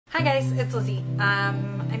Hi guys, it's Lizzy.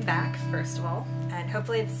 I'm back, first of all, and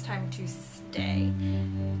hopefully it's time to stay.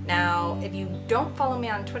 Now, if you don't follow me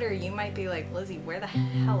on Twitter, you might be like, Lizzy, where the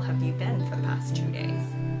hell have you been for the past 2 days?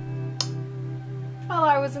 Well,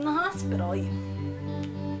 I was in the hospital.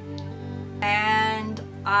 And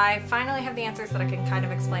I finally have the answers so that I can kind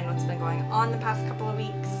of explain what's been going on the past couple of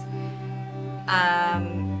weeks.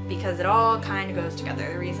 Because it all kind of goes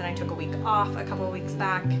together. The reason I took a week off a couple weeks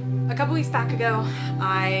back ago,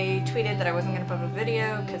 I tweeted that I wasn't going to put up a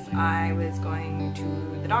video because I was going to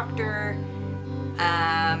the doctor,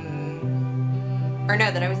 or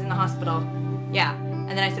no, that I was in the hospital, yeah, and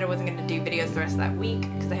then I said I wasn't going to do videos the rest of that week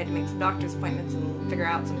because I had to make some doctor's appointments and figure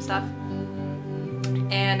out some stuff,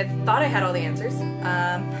 and I thought I had all the answers, and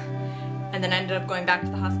then I ended up going back to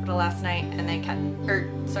the hospital last night, and they kept,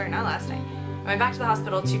 not last night, I went back to the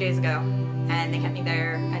hospital 2 days ago, and they kept me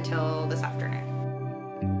there until this afternoon.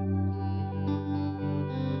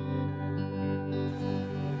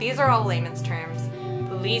 These are all layman's terms.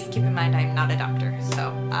 Please keep in mind I'm not a doctor,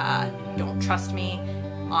 so don't trust me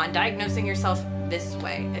on diagnosing yourself this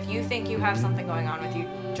way. If you think you have something going on with you,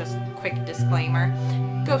 just quick disclaimer,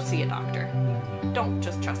 go see a doctor. Don't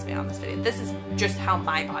just trust me on this video. This is just how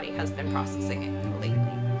my body has been processing it lately.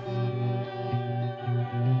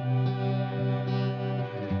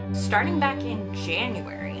 Starting back in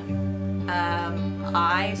January,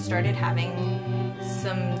 I started having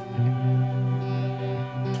some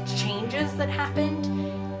changes that happened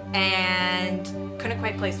and couldn't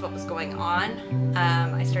quite place what was going on.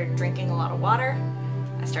 I started drinking a lot of water,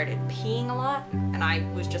 I started peeing a lot, and I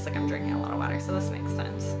was just like, I'm drinking a lot of water, so this makes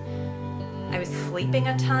sense. I was sleeping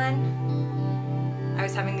a ton. I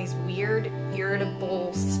was having these weird,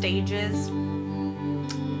 irritable stages.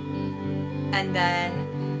 And then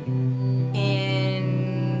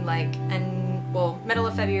middle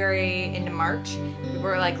of February into March, we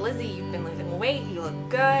were like, Lizzy, you've been losing weight, you look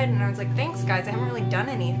good. And I was like, thanks guys, I haven't really done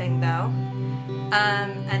anything though.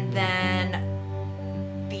 And then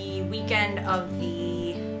the weekend of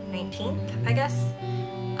the 19th, I guess,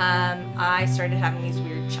 I started having these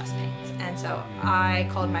weird chest pains. And so I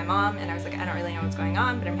called my mom and I was like, I don't really know what's going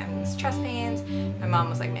on, but I'm having these chest pains. My mom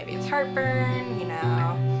was like, maybe it's heartburn, you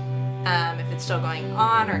know. If it's still going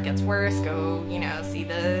on or it gets worse, go, you know, see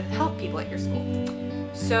the health people at your school.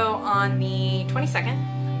 So on the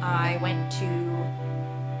 22nd, I went to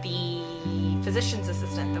the physician's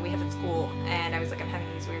assistant that we have at school, and I was like, I'm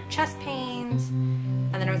having these weird chest pains.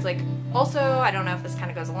 And then I was like, also, I don't know if this kind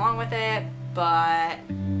of goes along with it, but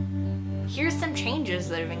here's some changes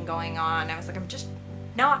that have been going on. I was like, I'm just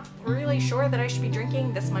not really sure that I should be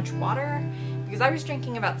drinking this much water, because I was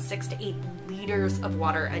drinking about 6 to 8 liters of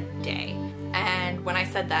water a day. And when I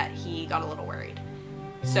said that, he got a little worried.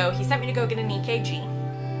 So he sent me to go get an EKG,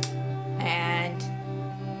 and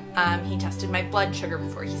he tested my blood sugar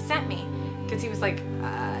before he sent me, because he was like,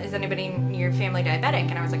 is anybody in your family diabetic?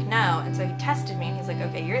 And I was like, no. And so he tested me and he's like,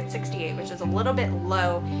 okay, you're at 68, which is a little bit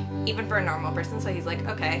low even for a normal person. So he's like,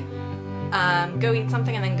 okay, go eat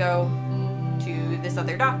something and then go to this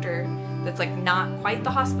other doctor that's like not quite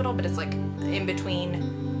the hospital, but it's like in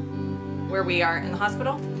between where we are in the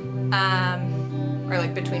hospital, or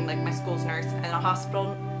like between like my school's nurse and a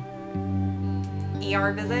hospital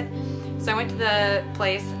ER visit. So I went to the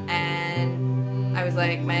place and I was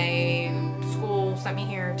like, my school sent me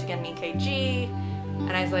here to get an EKG,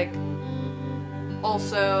 and I was like,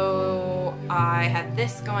 also I have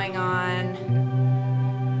this going on,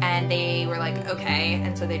 and they were like, okay.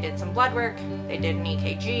 And so they did some blood work, they did an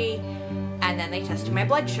EKG, and then they tested my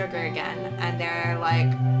blood sugar again, and they're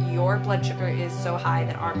like, your blood sugar is so high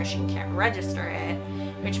that our machine can't register it,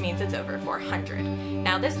 which means it's over 400.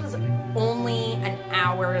 Now this was only an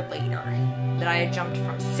hour later that I had jumped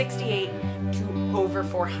from 68 to over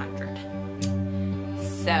 400.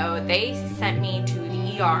 So they sent me to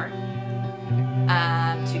the ER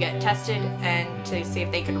to get tested and to see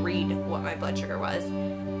if they could read what my blood sugar was.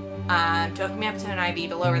 To hook me up to an IV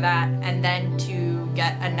to lower that, and then to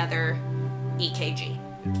get another EKG.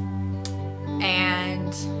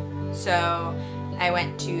 And so I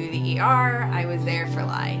went to the ER. I was there for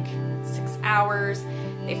like 6 hours.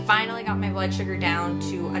 They finally got my blood sugar down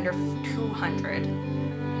to under 200.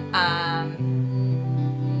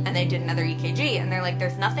 And they did another EKG, and they're like,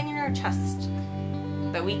 there's nothing in your chest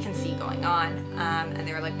that we can see going on. And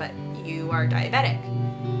they were like, but you are diabetic.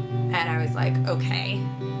 And I was like, okay.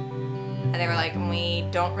 And they were like, we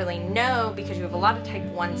don't really know because you have a lot of type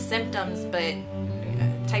 1 symptoms, but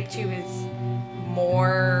type 2 is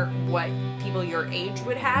more what people your age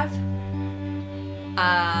would have.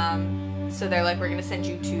 So they're like, we're going to send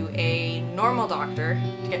you to a normal doctor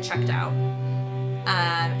to get checked out.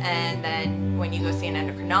 And when you go see an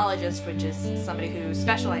endocrinologist, which is somebody who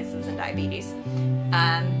specializes in diabetes,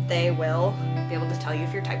 they will be able to tell you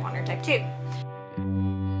if you're type 1 or type 2.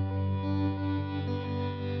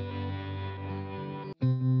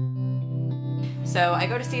 So I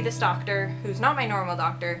go to see this doctor, who's not my normal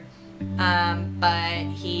doctor, but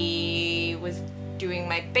he was doing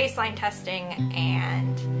my baseline testing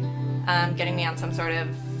and getting me on some sort of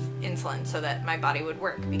insulin so that my body would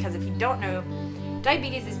work. Because if you don't know,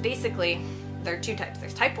 diabetes is basically, there are two types.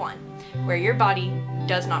 There's type 1, where your body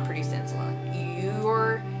does not produce insulin.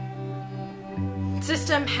 Your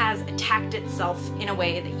system has attacked itself in a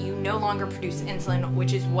way that you no longer produce insulin,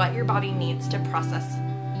 which is what your body needs to process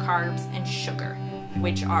carbs and sugar,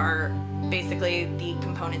 which are basically the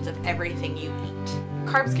components of everything you eat.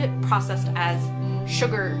 Carbs get processed as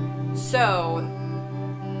sugar, so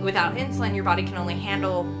without insulin, your body can only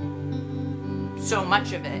handle so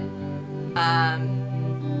much of it.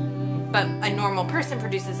 But a normal person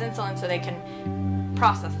produces insulin so they can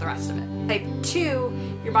process the rest of it. Type 2,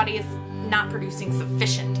 your body is not producing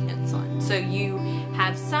sufficient insulin. So you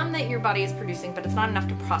have some that your body is producing, but it's not enough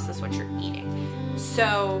to process what you're eating.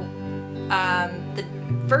 So the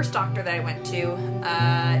first doctor that I went to,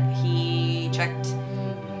 he checked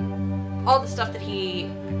all the stuff that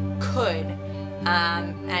he could,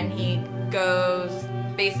 and he goes,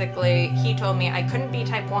 basically, he told me I couldn't be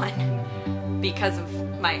type 1 because of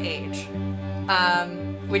my age,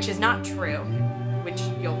 which is not true, which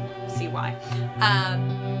you'll see why.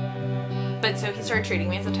 But so he started treating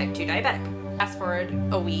me as a type 2 diabetic. Fast forward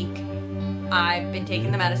a week, I've been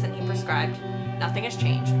taking the medicine he prescribed. Nothing has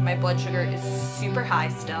changed. My blood sugar is super high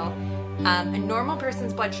still. A normal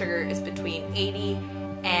person's blood sugar is between 80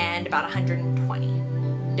 and about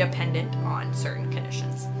 120, dependent on certain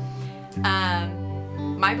conditions.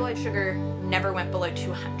 My blood sugar never went below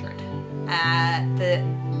 200 at the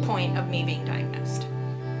point of me being diagnosed.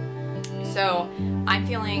 So I'm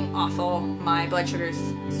feeling awful. My blood sugar is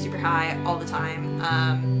super high all the time.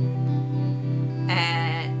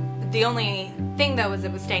 And the only thing though is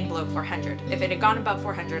it was staying below 400. If it had gone above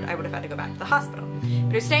 400, I would have had to go back to the hospital.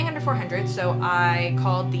 But it was staying under 400, so I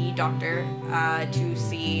called the doctor to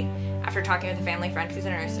see, after talking with a family friend who's a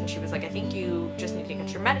nurse, and she was like, I think you just need to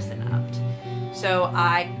get your medicine upped. So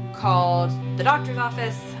I called the doctor's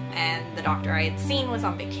office, and the doctor I had seen was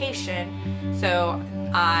on vacation, so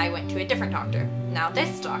I went to a different doctor. Now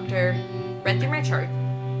this doctor read through my chart,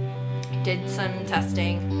 did some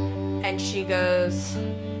testing, and she goes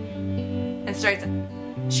and starts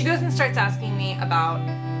asking me about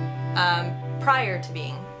prior to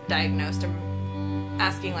being diagnosed, and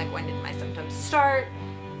asking like, when did my symptoms start?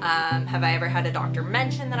 Have I ever had a doctor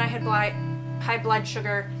mention that I had high blood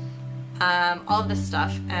sugar? All of this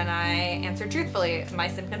stuff, and I answered truthfully. My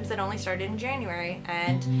symptoms had only started in January,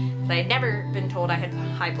 and that I had never been told I had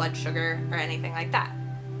high blood sugar or anything like that.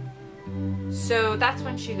 So that's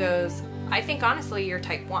when she goes, I think honestly you're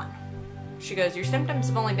type 1. She goes, your symptoms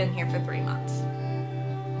have only been here for 3 months.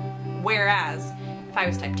 Whereas, if I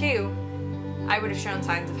was type 2, I would have shown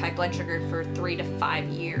signs of high blood sugar for 3 to 5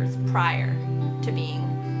 years prior to being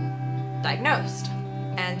diagnosed.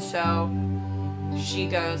 And so she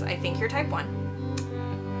goes, I think you're type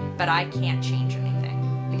 1, but I can't change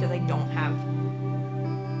anything because I don't have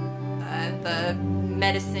the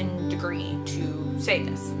medicine degree to say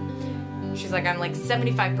this. She's like, I'm like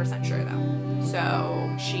 75% sure though. So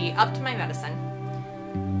she upped my medicine,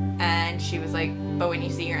 and she was like, but when you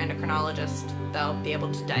see your endocrinologist, they'll be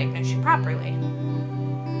able to diagnose you properly.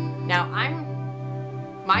 Now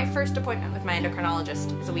my first appointment with my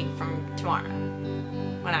endocrinologist is a week from tomorrow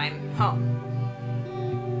when I'm home.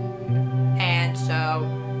 And so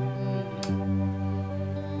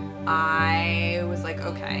I was like,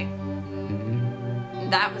 okay.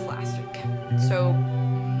 That was last week. So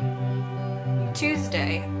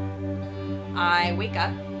Tuesday, I wake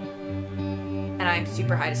up and I'm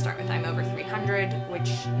super high to start with. I'm over 300, which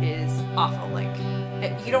is awful. Like,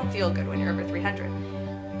 you don't feel good when you're over 300.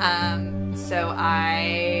 So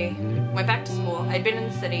I went back to school. I'd been in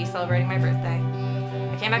the city celebrating my birthday.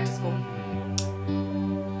 I came back to school.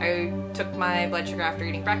 I took my blood sugar after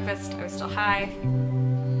eating breakfast. I was still high.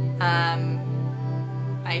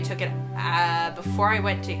 I took it before I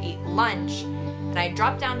went to eat lunch, and I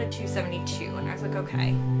dropped down to 272, and I was like,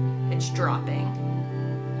 okay, it's dropping,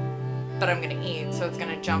 but I'm gonna eat, so it's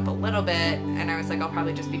gonna jump a little bit, and I was like, I'll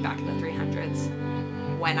probably just be back in the 300s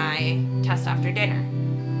when I test after dinner.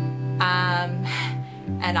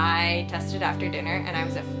 And I tested after dinner, and I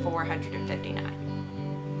was at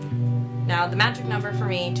 459. Now, the magic number for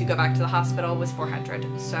me to go back to the hospital was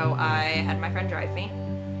 400, so I had my friend drive me,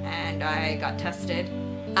 and I got tested,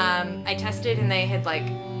 I tested and they had like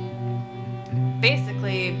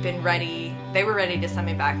basically been ready. They were ready to send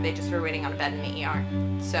me back. They just were waiting on a bed in the ER.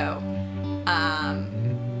 So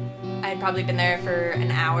I had probably been there for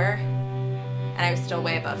an hour and I was still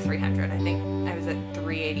way above 300. I think I was at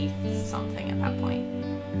 380 something at that point.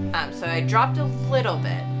 So I dropped a little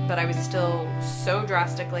bit, but I was still so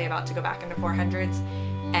drastically about to go back into 400s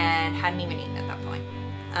and hadn't even eaten at that point.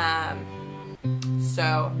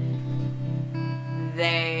 So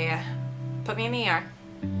they put me in the ER.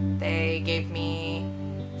 They gave me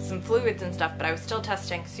some fluids and stuff, but I was still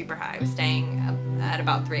testing super high. I was staying at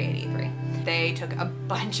about 383. They took a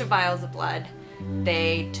bunch of vials of blood.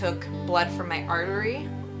 They took blood from my artery,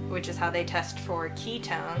 which is how they test for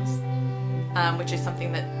ketones, which is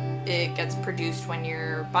something that it gets produced when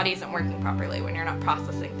your body isn't working properly, when you're not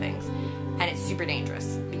processing things. And it's super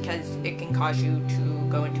dangerous because it can cause you to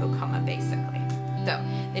go into a coma, basically. So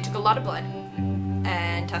they took a lot of blood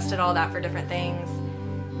and tested all that for different things.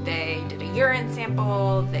 They did a urine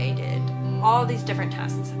sample, they did all these different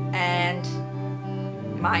tests, and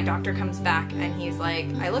my doctor comes back and he's like,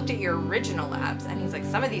 I looked at your original labs, and he's like,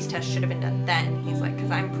 some of these tests should have been done then. He's like, because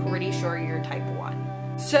I'm pretty sure you're type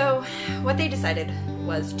 1. So what they decided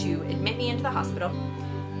was to admit me into the hospital,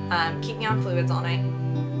 keep me on fluids all night,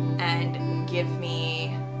 and give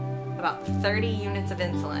me about 30 units of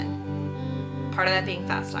insulin. Part of that being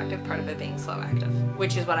fast active, part of it being slow active,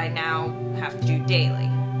 which is what I now have to do daily.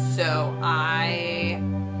 So I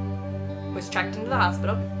was checked into the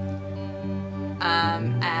hospital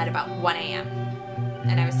at about 1 a.m.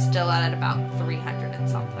 and I was still at about 300 and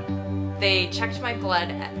something. They checked my blood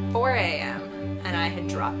at 4 a.m. and I had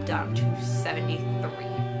dropped down to 73.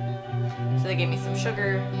 So they gave me some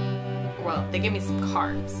sugar, well, they gave me some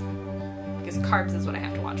carbs, because carbs is what I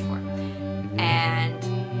have to watch for. And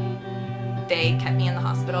they kept me in the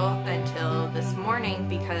hospital until this morning,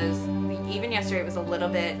 because even yesterday it was a little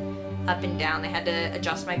bit up and down. They had to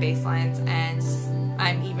adjust my baselines, and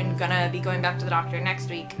I'm even gonna be going back to the doctor next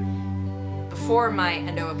week before my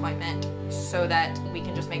endo appointment so that we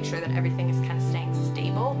can just make sure that everything is kind of staying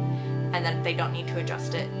stable and that they don't need to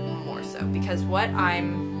adjust it more so. Because what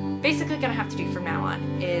I'm basically gonna have to do from now on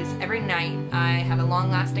is every night I have a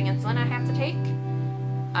long-lasting insulin I have to take.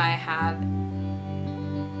 I have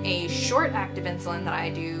a short-active insulin that I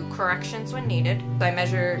do corrections when needed. So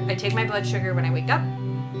I take my blood sugar when I wake up,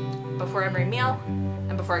 before every meal,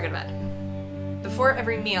 and before I go to bed. Before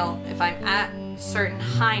every meal, if I'm at certain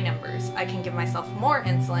high numbers, I can give myself more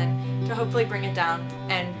insulin to hopefully bring it down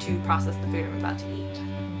and to process the food I'm about to eat.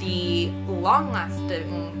 The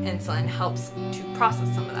long-lasting insulin helps to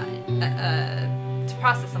process some of that,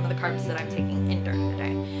 process some of the carbs that I'm taking in during the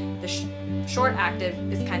day. The short active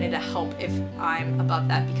is kind of to help if I'm above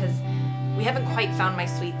that, because we haven't quite found my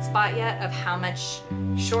sweet spot yet of how much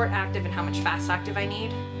short active and how much fast active I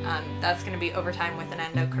need. That's going to be over time with an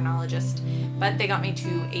endocrinologist, but they got me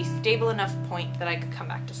to a stable enough point that I could come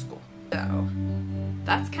back to school. So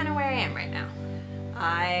that's kind of where I am right now.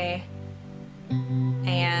 I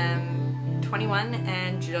am 21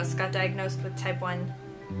 and just got diagnosed with type 1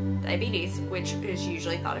 diabetes, which is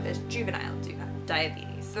usually thought of as juvenile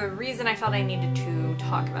diabetes. The reason I felt I needed to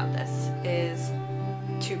talk about this is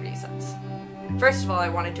 2 reasons. First of all, I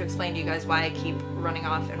wanted to explain to you guys why I keep running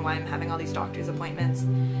off and why I'm having all these doctor's appointments,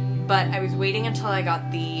 but I was waiting until I got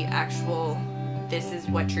the actual this is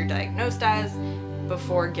what you're diagnosed as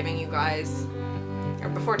before giving you guys, or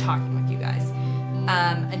before talking with you guys.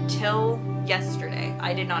 Until yesterday,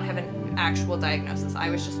 I did not have an actual diagnosis. I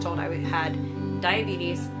was just told I had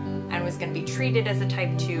diabetes and was going to be treated as a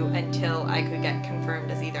type 2 until I could get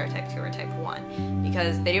confirmed as either a type 2 or a type 1,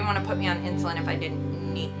 because they didn't want to put me on insulin if I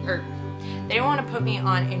didn't need, or they didn't want to put me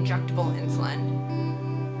on injectable insulin,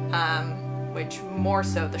 which more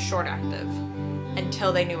so the short active,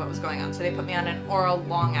 until they knew what was going on. So they put me on an oral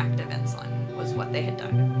long active insulin was what they had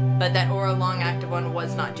done. But that oral long active one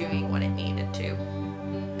was not doing what it needed to,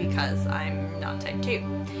 because I'm not type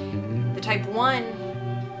 2. The type 1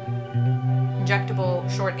 injectable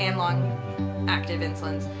short and long active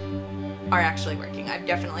insulins are actually working. I've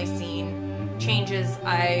definitely seen changes.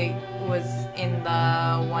 I was in the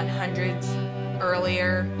 100s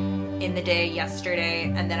earlier in the day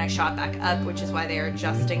yesterday, and then I shot back up, which is why they are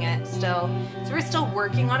adjusting it still. So we're still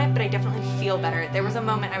working on it, but I definitely feel better. There was a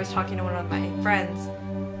moment I was talking to one of my friends,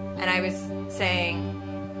 and I was saying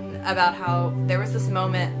about how there was this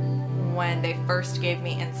moment when they first gave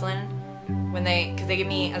me insulin, because they gave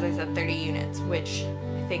me, as I said, 30 units, which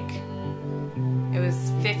I think it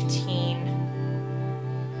was 15,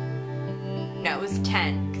 no, it was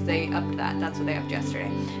 10, because they upped that, that's what they upped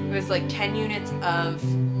yesterday. It was like 10 units of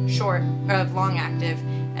long active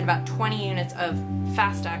and about 20 units of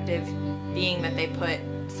fast active, being that they put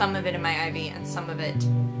some of it in my IV and some of it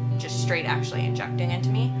just straight actually injecting into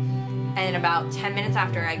me. And about 10 minutes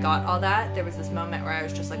after I got all that, there was this moment where I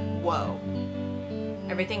was just like, whoa,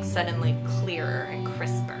 everything's suddenly clearer and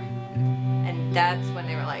crisper. And that's when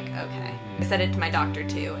they were like, okay. I said it to my doctor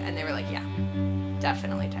too, and they were like, yeah,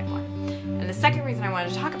 definitely type 1. And the second reason I wanted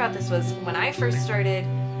to talk about this was when I first started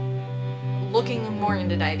looking more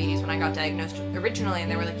into diabetes, when I got diagnosed originally,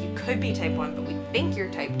 and they were like, you could be type 1, but we think you're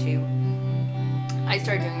type 2. I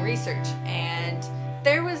started doing research, and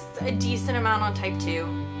there was a decent amount on type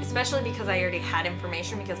 2, especially because I already had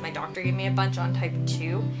information because my doctor gave me a bunch on type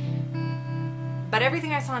 2. But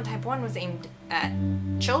everything I saw on type 1 was aimed at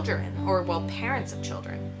children, or, well, parents of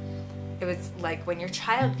children. It was like, when your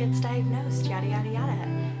child gets diagnosed, yada, yada, yada.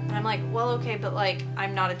 And I'm like, well, okay, but, like,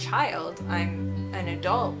 I'm not a child. I'm an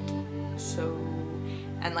adult. So...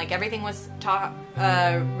 And, like, everything was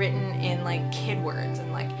written in, like, kid words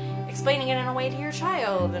and, like, explaining it in a way to your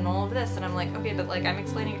child and all of this. And I'm like, okay, but, like, I'm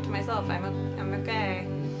explaining it to myself. I'm okay.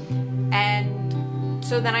 And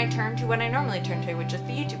so then I turned to what I normally turn to, which is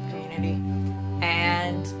the YouTube community.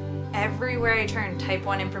 And everywhere I turned, type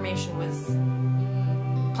 1 information was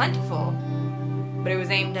plentiful, but it was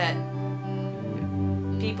aimed at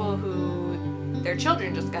people who their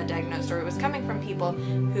children just got diagnosed, or it was coming from people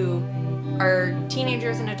who are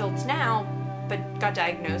teenagers and adults now, but got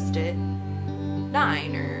diagnosed at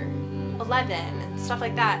 9 or 11 and stuff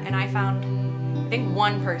like that. And I found, I think,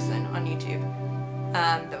 one person on YouTube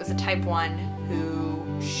that was a type 1 who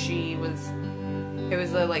it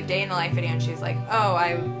was a like day in the life video, and she was like, oh,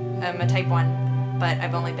 I am a type 1, but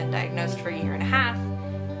I've only been diagnosed for a year and a half,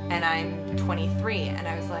 and I'm 23, and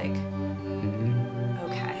I was like,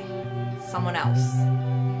 okay, someone else.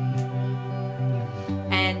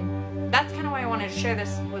 And that's kind of why I wanted to share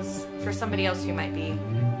this, was for somebody else who might be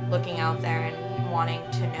looking out there and wanting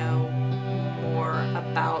to know more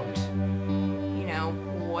about, you know,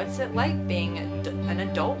 what's it like being an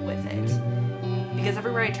adult with it. Because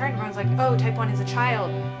everywhere I turned, everyone's like, oh, type 1 is a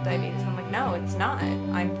child diabetes. And I'm like, no, it's not.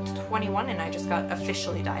 I'm 21 and I just got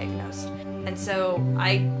officially diagnosed. And so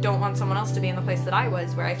I don't want someone else to be in the place that I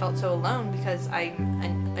was, where I felt so alone because I'm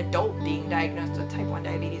an adult being diagnosed with type 1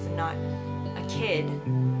 diabetes and not a kid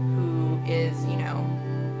who is, you know,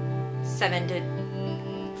 7 to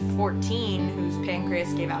 14 whose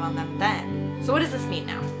pancreas gave out on them then. So what does this mean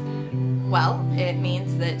now? Well, it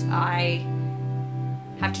means that I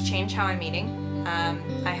have to change how I'm eating.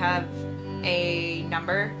 I have a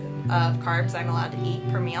number of carbs I'm allowed to eat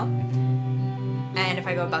per meal, and if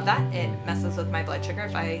I go above that, it messes with my blood sugar.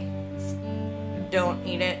 If I don't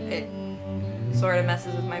eat it, it sort of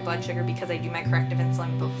messes with my blood sugar because I do my corrective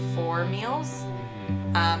insulin before meals.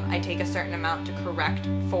 I take a certain amount to correct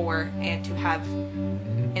for and to have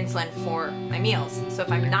insulin for my meals. So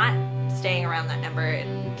if I'm not staying around that number, it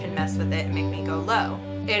can mess with it and make me go low.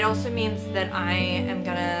 It also means that I am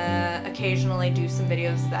gonna occasionally do some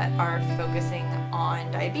videos that are focusing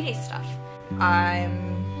on diabetes stuff.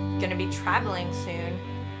 I'm gonna be traveling soon.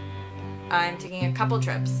 I'm taking a couple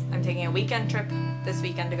trips. I'm taking a weekend trip this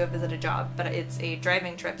weekend to go visit a job, but it's a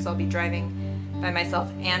driving trip, so I'll be driving by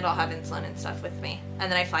myself and I'll have insulin and stuff with me.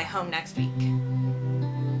 And then I fly home next week.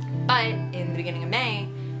 But in the beginning of May,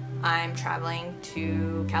 I'm traveling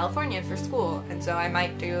to California for school, and so I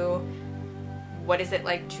might do what is it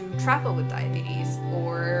like to travel with diabetes,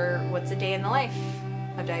 or what's a day in the life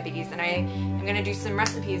of diabetes. And I am going to do some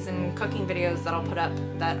recipes and cooking videos that I'll put up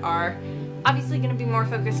that are obviously going to be more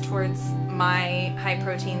focused towards my high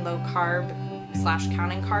protein, low carb /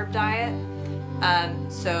 counting carb diet.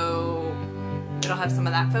 So it'll have some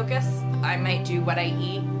of that focus. I might do what I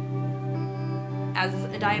eat as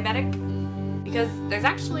a diabetic, because there's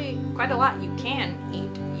actually quite a lot you can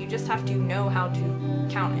eat. You just have to know how to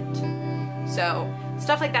count it. So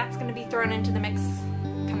stuff like that's going to be thrown into the mix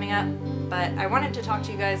coming up. But I wanted to talk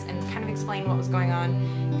to you guys and kind of explain what was going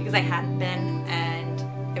on, because I hadn't been,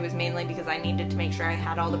 and it was mainly because I needed to make sure I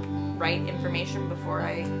had all the right information before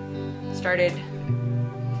I started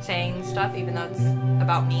saying stuff, even though it's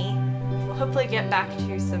about me. We'll hopefully get back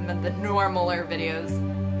to some of the normaler videos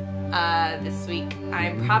this week.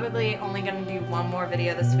 I'm probably only going to do one more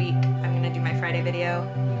video this week. I'm going to do my Friday video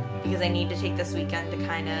because I need to take this weekend to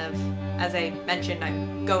kind of, as I mentioned,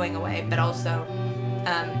 I'm going away, but also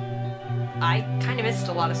I kind of missed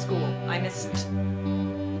a lot of school. I missed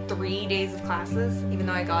 3 days of classes, even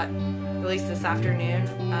though I got released this afternoon.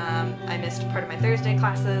 I missed part of my Thursday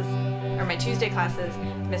classes, or my Tuesday classes,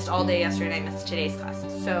 missed all day yesterday, and I missed today's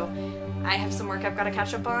classes. So I have some work I've got to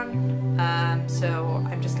catch up on. So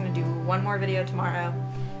I'm just going to do one more video tomorrow,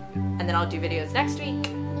 and then I'll do videos next week.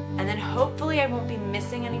 And then hopefully I won't be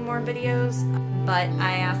missing any more videos, but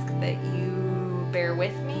I ask that you bear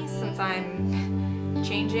with me since I'm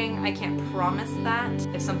changing. I can't promise that.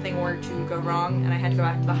 If something were to go wrong and I had to go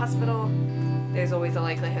back to the hospital, there's always a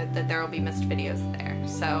likelihood that there will be missed videos there.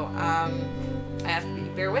 So I ask that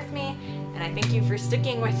you bear with me, and I thank you for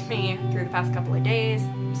sticking with me through the past couple of days.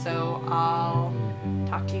 So I'll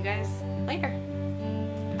talk to you guys later.